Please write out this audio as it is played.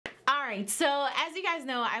right, so as you guys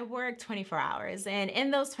know, I work 24 hours, and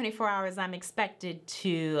in those 24 hours, I'm expected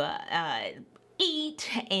to eat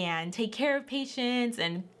and take care of patients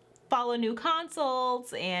and follow new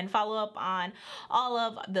consults and follow up on all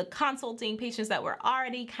of the consulting patients that were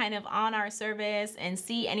already kind of on our service and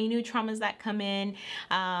see any new traumas that come in,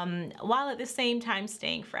 while at the same time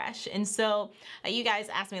staying fresh. And so you guys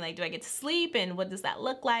asked me, like, do I get to sleep and what does that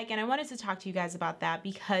look like? And I wanted to talk to you guys about that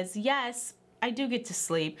because yes, I do get to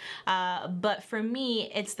sleep, but for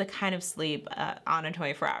me, it's the kind of sleep on a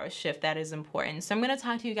 24-hour shift that is important. So I'm gonna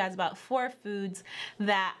talk to you guys about 4 foods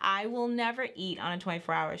that I will never eat on a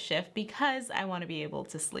 24-hour shift because I wanna be able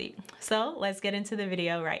to sleep. So let's get into the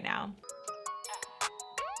video right now.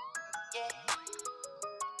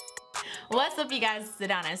 What's up, you guys? It's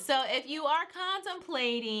Adanna. So if you are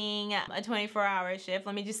contemplating a 24-hour shift,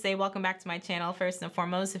 let me just say welcome back to my channel first and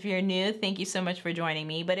foremost. If you're new, thank you so much for joining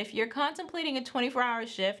me. But if you're contemplating a 24-hour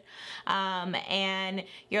shift and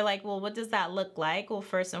you're like, well, what does that look like? Well,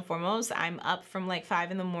 first and foremost, I'm up from like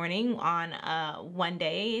 5 in the morning on one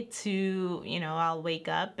day to, I'll wake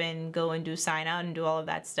up and go and do sign out and do all of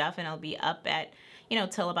that stuff, and I'll be up at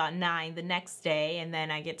till about 9 the next day, and then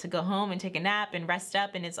I get to go home and take a nap and rest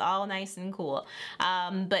up, and it's all nice and cool.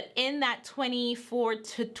 But in that 24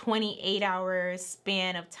 to 28 hour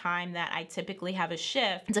span of time that I typically have a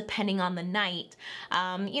shift, depending on the night,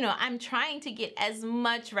 I'm trying to get as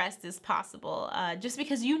much rest as possible, just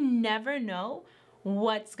because you never know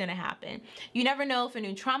what's gonna happen. You never know if a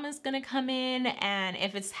new trauma is gonna come in and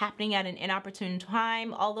if it's happening at an inopportune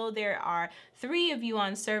time. Although there are 3 of you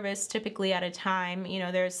on service typically at a time,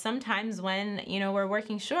 there's some times when, we're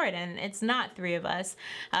working short and it's not 3 of us.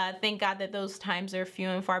 Thank God that those times are few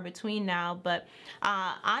and far between now. But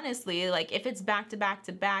honestly, like if it's back to back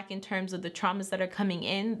to back in terms of the traumas that are coming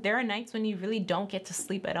in, there are nights when you really don't get to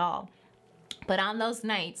sleep at all. But on those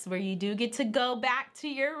nights where you do get to go back to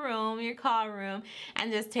your room, your call room,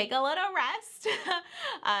 and just take a little rest,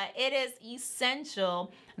 it is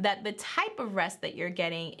essential that the type of rest that you're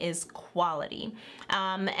getting is quality.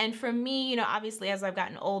 And for me, obviously as I've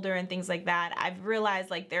gotten older and things like that, I've realized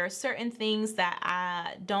like there are certain things that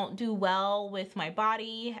I don't do well with my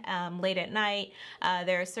body late at night.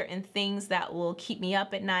 There are certain things that will keep me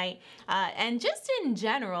up at night. And just in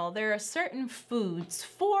general, there are certain foods,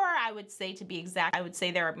 4 I would say to be exact. I would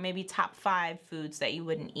say there are maybe top 5 foods that you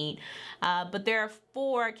wouldn't eat. But there are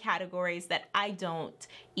 4 categories that I don't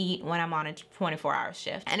eat when I'm on a 24-hour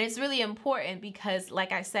shift. And it's really important because,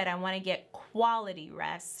 like I said, I want to get quality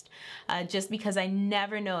rest, just because I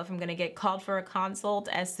never know if I'm going to get called for a consult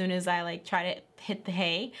as soon as I try to hit the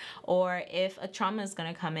hay, or if a trauma is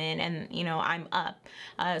going to come in and, I'm up.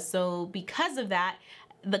 So because of that,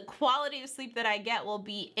 the quality of sleep that I get will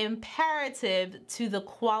be imperative to the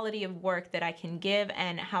quality of work that I can give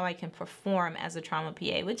and how I can perform as a trauma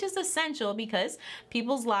PA, which is essential because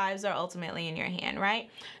people's lives are ultimately in your hand,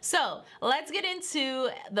 right? So let's get into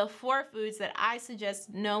the 4 foods that I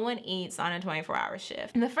suggest no one eats on a 24-hour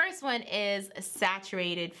shift. And the first one is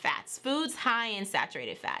saturated fats, foods high in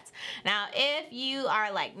saturated fats. Now, if you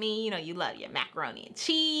are like me, you love your macaroni and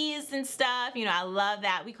cheese and stuff, I love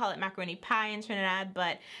that. We call it macaroni pie in Trinidad,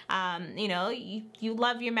 but you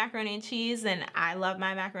love your macaroni and cheese, and I love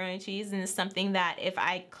my macaroni and cheese, and it's something that if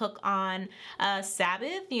I cook on a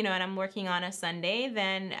Sabbath, and I'm working on a Sunday,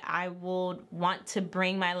 then I will want to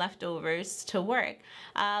bring my leftovers to work.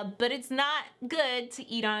 But it's not good to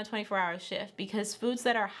eat on a 24-hour shift because foods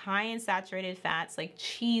that are high in saturated fats, like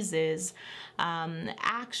cheeses,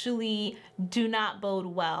 actually do not bode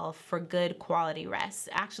well for good quality rest.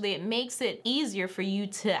 Actually, it makes it easier for you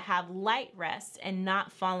to have light rest and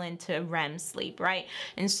not fall into REM sleep, right?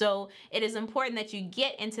 And so it is important that you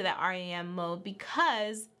get into that REM mode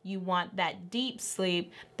because you want that deep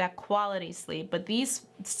sleep, that quality sleep. But these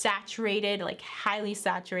saturated, highly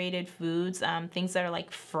saturated foods, things that are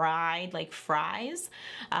fried, like fries,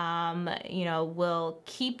 will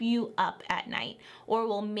keep you up at night or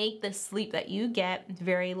will make the sleep that you get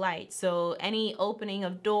very light. So any opening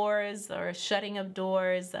of doors or shutting of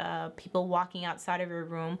doors, people walking outside of your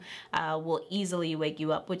room will easily wake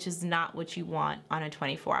you up, which is not what you want on a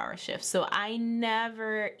 24-hour shift. So I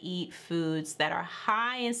never eat foods that are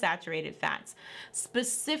high in saturated fats,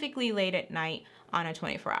 specifically late at night on a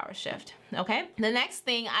 24-hour shift, okay? The next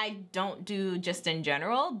thing I don't do just in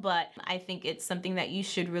general, but I think it's something that you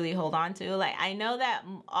should really hold on to. I know that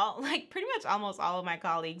pretty much almost all of my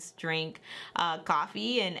colleagues drink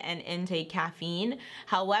coffee and intake caffeine.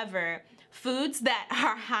 However, foods that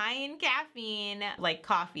are high in caffeine, like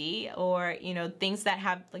coffee, or, you know, things that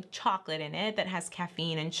have like chocolate in it that has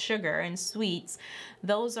caffeine and sugar and sweets,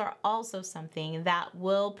 those are also something that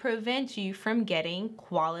will prevent you from getting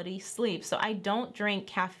quality sleep. So I don't drink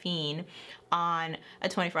caffeine on a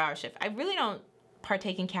 24-hour shift. I really don't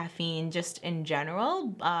partake in caffeine just in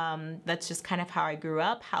general. That's just kind of how I grew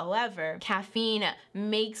up. However, caffeine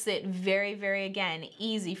makes it very, very, again,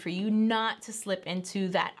 easy for you not to slip into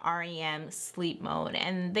that REM sleep mode.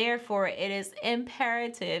 And therefore, it is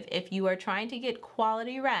imperative, if you are trying to get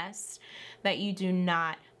quality rest, that you do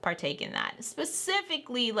not partake in that.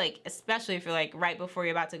 Specifically, like, especially if you're like right before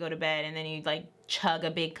you're about to go to bed and then you like chug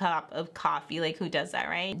a big cup of coffee. Like, who does that,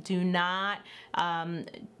 right? Do not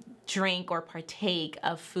drink or partake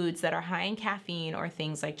of foods that are high in caffeine or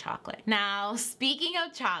things like chocolate. Now, speaking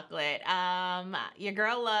of chocolate, your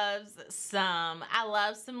girl loves I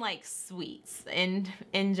love some like sweets in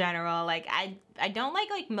general. Like I don't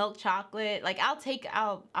like milk chocolate. Like I'll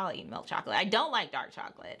eat milk chocolate. I don't like dark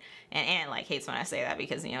chocolate. And like hates when I say that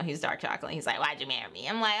because, you know, he's dark chocolate. He's like, why'd you marry me?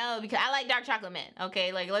 I'm like, oh, because I like dark chocolate men.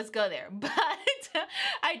 Okay, like let's go there. But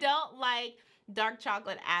I don't like dark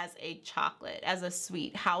chocolate as a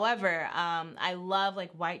sweet. However, I love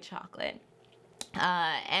like white chocolate.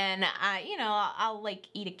 And you know, I'll like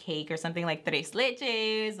eat a cake or something like tres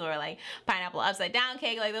leches or like pineapple upside down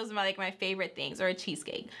cake. Like those are my favorite things, or a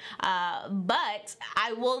cheesecake. But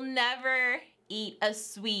I will never eat a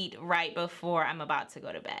sweet right before I'm about to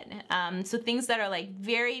go to bed. So things that are like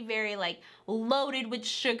very, very like loaded with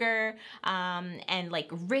sugar, and like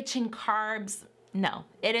rich in carbs, no,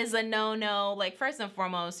 it is a no-no. Like, first and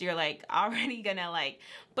foremost, you're like already gonna like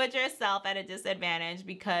put yourself at a disadvantage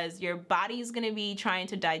because your body's gonna be trying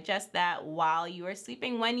to digest that while you are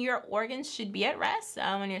sleeping, when your organs should be at rest,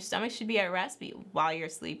 when your stomach should be at rest while you're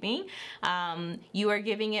sleeping. You are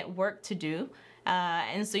giving it work to do.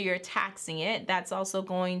 And so you're taxing it. That's also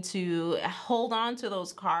going to hold on to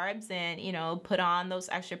those carbs and, you know, put on those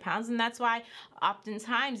extra pounds. And that's why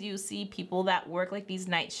oftentimes you see people that work like these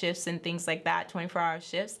night shifts and things like that, 24-hour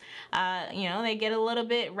shifts, you know, they get a little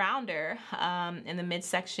bit rounder in the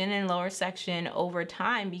midsection and lower section over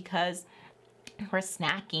time because we're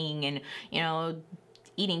snacking and, you know,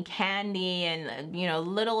 eating candy and, you know,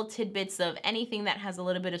 little tidbits of anything that has a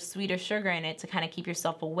little bit of sweet or sugar in it to kind of keep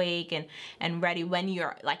yourself awake and ready when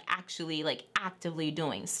you're like actually like actively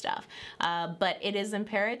doing stuff. But it is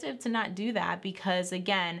imperative to not do that because,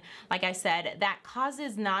 again, like I said, that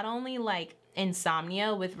causes not only like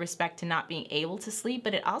insomnia with respect to not being able to sleep,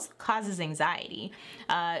 but it also causes anxiety.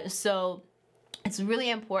 So it's really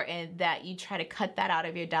important that you try to cut that out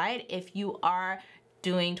of your diet if you are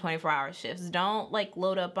doing 24-hour shifts. Don't like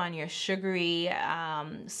load up on your sugary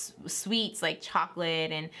sweets like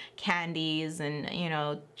chocolate and candies and, you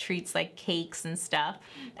know, treats like cakes and stuff.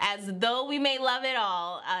 As though we may love it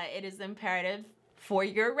all, it is imperative for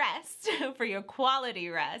your rest, for your quality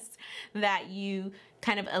rest, that you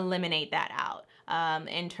kind of eliminate that out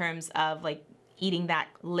in terms of like eating that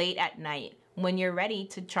late at night when you're ready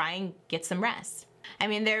to try and get some rest. I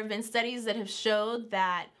mean, there have been studies that have showed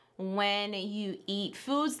that when you eat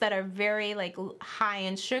foods that are very like high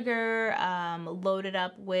in sugar, loaded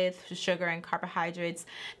up with sugar and carbohydrates,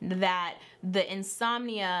 that the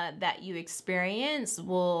insomnia that you experience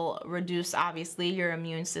will reduce, obviously, your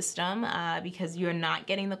immune system because you're not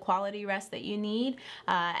getting the quality rest that you need.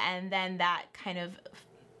 And then that kind of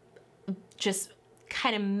just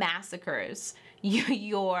kind of massacres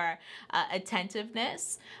your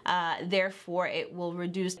attentiveness. Therefore, it will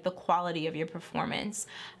reduce the quality of your performance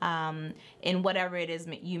in whatever it is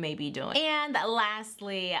you may be doing. And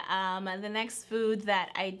lastly, the next food that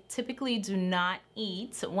I typically do not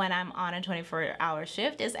eat when I'm on a 24-hour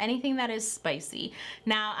shift is anything that is spicy.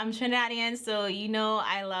 Now, I'm Trinidadian, so you know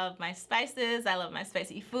I love my spices. I love my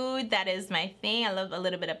spicy food. That is my thing. I love a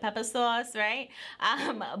little bit of pepper sauce, right?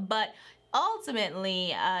 But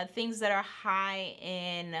ultimately, things that are high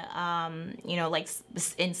in, you know, like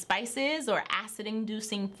in spices or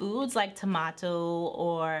acid-inducing foods like tomato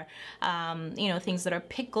or, you know, things that are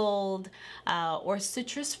pickled or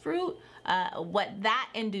citrus fruit, what that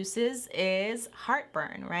induces is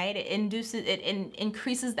heartburn, right? It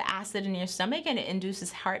increases the acid in your stomach and it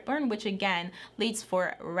induces heartburn, which again leads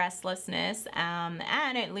for restlessness,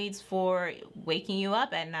 and it leads for waking you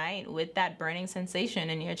up at night with that burning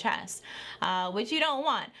sensation in your chest, which you don't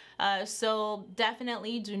want. So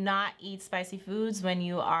definitely do not eat spicy foods when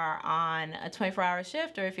you are on a 24-hour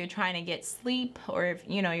shift, or if you're trying to get sleep, or if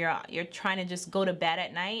you know you're trying to just go to bed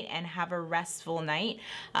at night and have a restful night.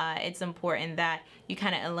 It's important that you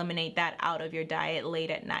kind of eliminate that out of your diet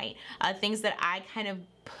late at night. Things that I kind of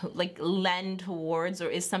like lend towards, or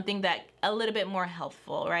is something that a little bit more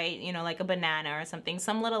healthful, right? You know, like a banana or something,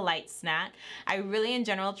 some little light snack. I really in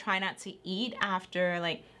general try not to eat after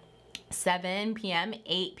like 7 p.m.,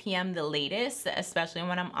 8 p.m. the latest, especially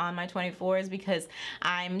when I'm on my 24s, because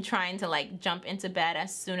I'm trying to like jump into bed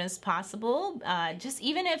as soon as possible. Just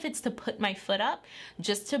even if it's to put my foot up,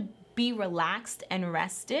 just to be relaxed and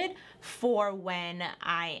rested for when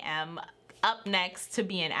I am up next to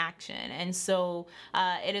be in action. And so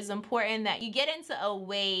it is important that you get into a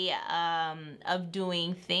way of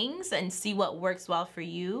doing things and see what works well for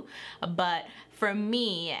you. But for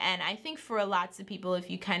me, and I think for lots of people, if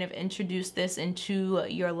you kind of introduce this into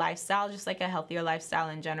your lifestyle, just like a healthier lifestyle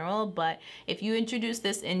in general, but if you introduce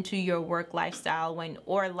this into your work lifestyle when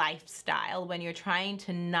you're trying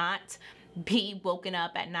to not be woken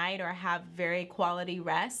up at night or have very quality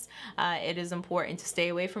rest, it is important to stay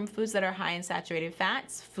away from foods that are high in saturated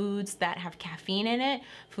fats, foods that have caffeine in it,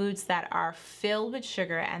 foods that are filled with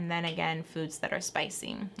sugar, and then again, foods that are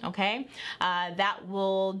spicy, okay? That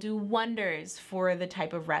will do wonders for the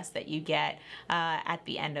type of rest that you get at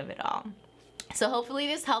the end of it all. So hopefully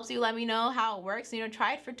this helps you. Let me know how it works. You know,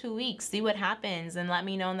 try it for 2 weeks, see what happens, and let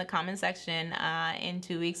me know in the comment section in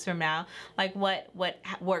 2 weeks from now, like what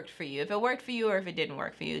worked for you. If it worked for you or if it didn't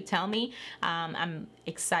work for you, tell me. I'm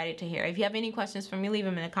excited to hear. If you have any questions for me, leave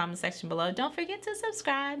them in the comment section below. Don't forget to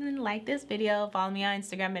subscribe and like this video. Follow me on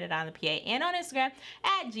Instagram at AdannaThePA and on Instagram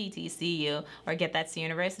at GTCU, or Get That C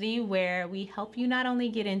University, where we help you not only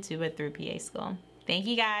get into but through PA school. Thank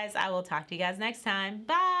you guys. I will talk to you guys next time.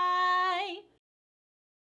 Bye.